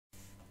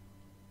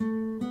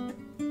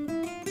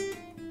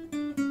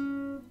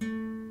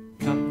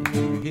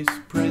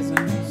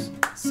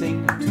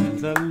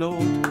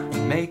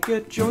a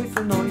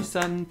joyful noise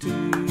unto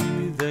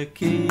the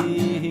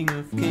King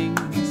of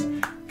Kings.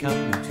 Come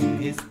into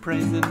his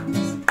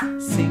presence,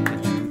 sing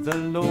unto the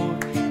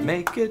Lord,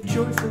 make a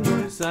joyful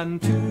noise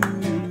unto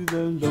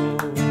the Lord.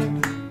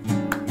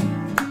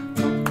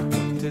 Kommt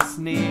Gottes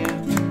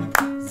näher,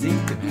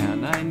 singt dem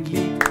Herrn ein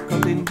Lied,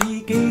 kommt in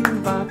die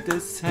Gegenwart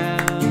des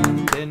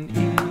Herrn, denn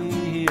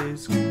er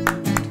ist gut.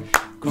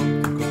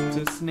 Kommt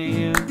Gottes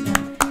näher,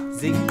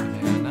 singt dem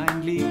Herrn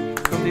ein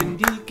Lied, kommt in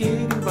die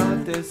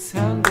Gegenwart des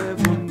Herrn, der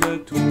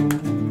Wunder tut.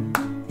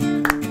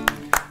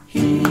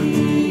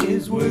 He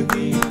is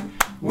worthy,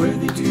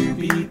 worthy to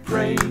be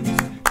praised.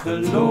 The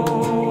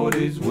Lord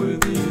is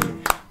worthy,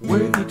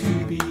 worthy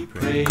to be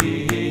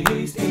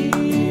praised.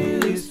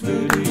 Er ist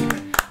würdig,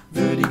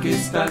 würdig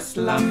ist das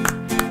Lamm.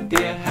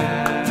 Der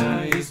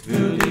Herr ist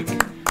würdig,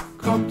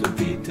 kommt und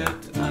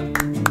betet an.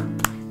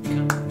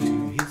 Come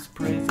to his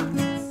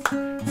presence,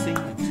 sing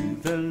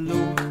unto the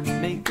Lord,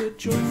 make a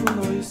joyful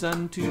noise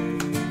unto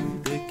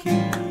the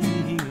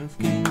King of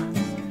Kings.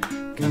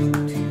 Come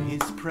to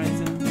his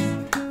presence,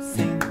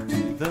 sing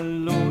unto the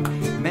Lord,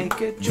 make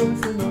a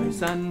joyful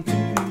noise unto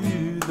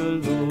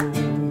the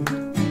Lord.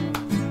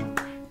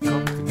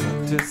 Kommt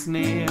Gottes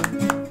näher,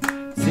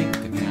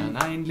 singt dem Herrn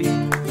ein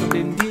Lied, kommt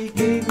in die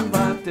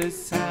Gegenwart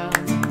des Herrn,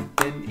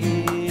 denn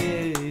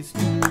er ist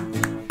gut.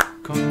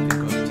 Kommt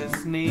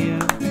Gottes näher,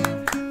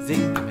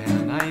 singt dem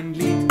Herrn ein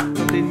Lied,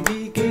 kommt in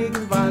die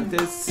Gegenwart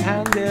des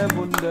Herrn, der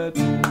Wunder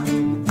tut.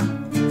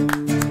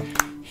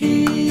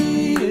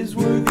 He is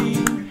worthy,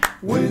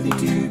 worthy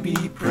to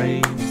be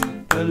praised.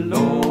 The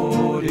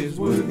Lord is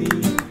worthy,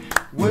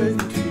 worthy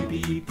to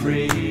be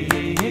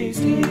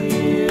praised.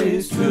 Er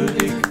ist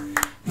würdig,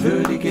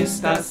 würdig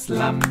ist das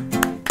Lamm.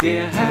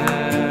 Der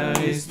Herr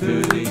ist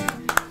würdig,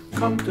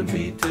 kommt und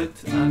betet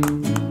an.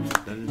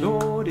 The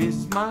Lord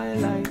is my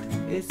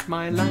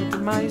light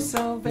and my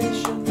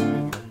salvation.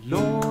 The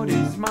Lord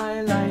is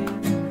my light,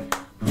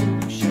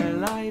 whom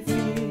shall I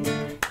fear?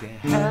 Der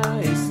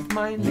Herr ist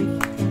mein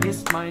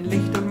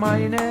Licht und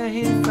meine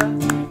Hilfe.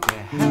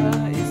 Der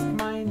Herr ist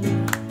mein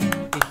Licht,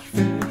 ich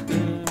fürchte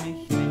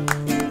mich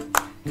nicht.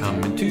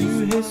 Come into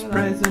his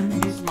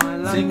presence,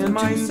 sing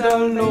unto the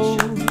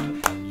Lord.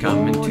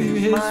 Come into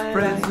his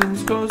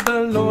presence, cause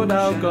the Lord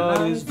our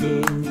God is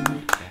good.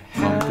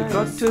 Kommt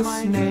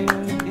Gottes näher,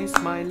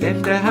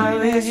 denn der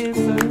Herr ist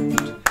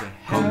gut.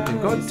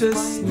 Kommt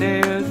Gottes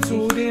näher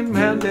zu dem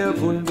Herrn, der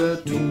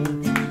Wunder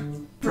tut.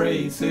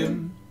 Praise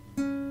him,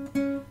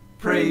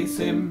 praise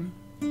him,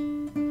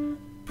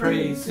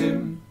 praise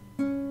him,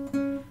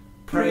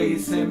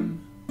 praise him,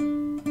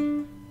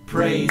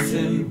 praise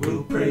him,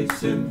 we'll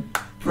praise him,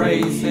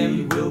 praise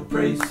him, we'll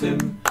praise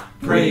him,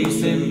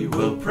 praise him,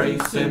 we'll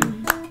praise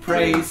him,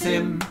 praise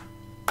him.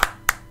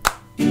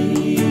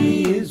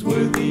 He is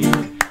worthy,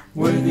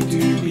 worthy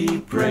to be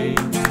praised.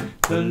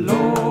 The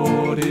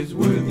Lord is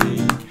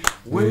worthy,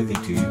 worthy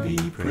to be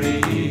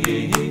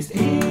praised.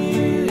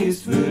 Er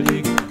ist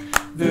würdig,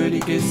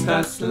 würdig ist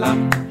das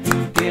Lamm.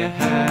 Der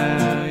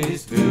Herr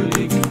ist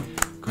würdig,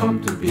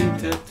 kommt und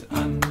betet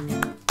an.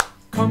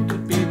 Kommt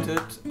und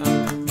betet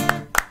an.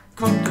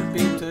 Kommt und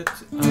betet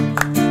an.